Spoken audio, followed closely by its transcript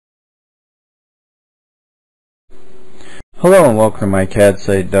Hello and welcome to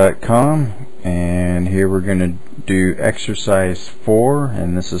mycadsite.com, and here we're going to do exercise 4,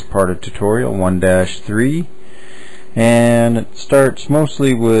 and this is part of tutorial 1-3, and it starts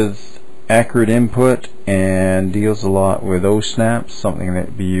mostly with accurate input and deals a lot with O-snaps, something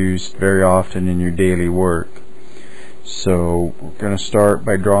that be used very often in your daily work. So we're going to start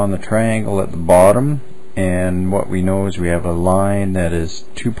by drawing the triangle at the bottom, and what we know is we have a line that is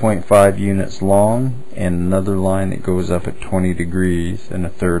 2.5 units long and another line that goes up at 20 degrees and a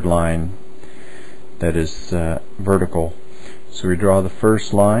third line that is vertical. So we draw the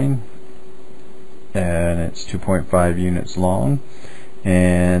first line and it's 2.5 units long,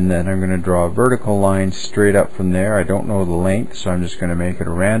 and then I'm going to draw a vertical line straight up from there. I don't know the length, so I'm just going to make it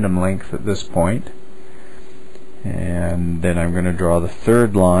a random length at this point, and then I'm going to draw the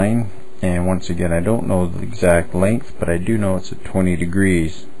third line. And once again, I don't know the exact length, but I do know it's at 20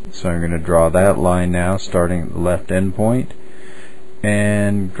 degrees. So I'm going to draw that line now, starting at the left end point,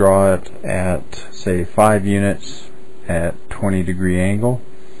 and draw it at, say, 5 units at 20 degree angle.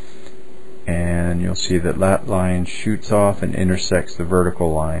 And you'll see that that line shoots off and intersects the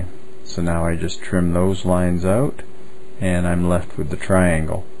vertical line. So now I just trim those lines out, and I'm left with the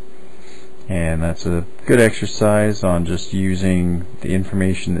triangle. And that's a good exercise on just using the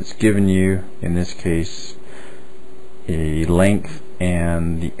information that's given you, in this case a length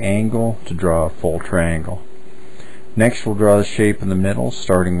and the angle, to draw a full triangle. Next we'll draw the shape in the middle,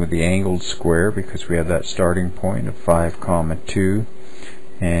 starting with the angled square, because we have that starting point of 5, 2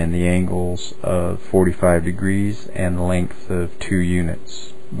 and the angles of 45 degrees and the length of 2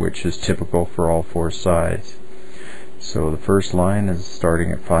 units, which is typical for all 4 sides. So the first line is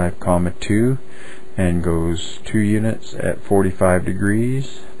starting at 5, 2 and goes 2 units at 45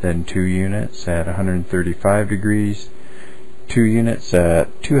 degrees, then 2 units at 135 degrees, 2 units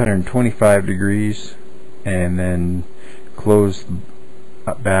at 225 degrees, and then close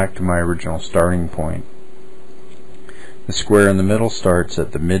back to my original starting point. The square in the middle starts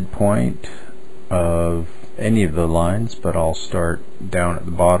at the midpoint of any of the lines, but I'll start down at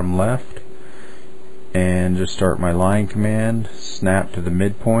the bottom left and just start my line command, snap to the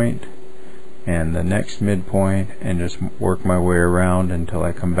midpoint and the next midpoint, and just work my way around until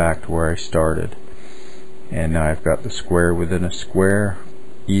I come back to where I started. And now I've got the square within a square,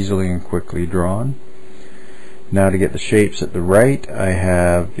 easily and quickly drawn. Now to get the shapes at the right, I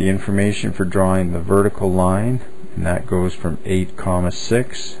have the information for drawing the vertical line, and that goes from 8,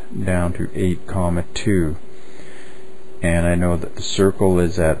 6 down to 8, 2. And I know that the circle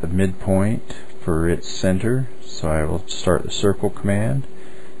is at the midpoint for its center, so I will start the circle command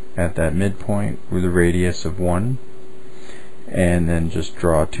at that midpoint with a radius of 1, and then just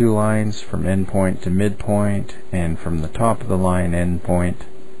draw 2 lines from endpoint to midpoint, and from the top of the line endpoint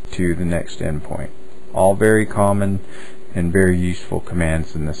to the next endpoint. All very common and very useful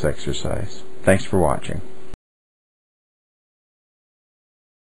commands in this exercise. Thanks for watching.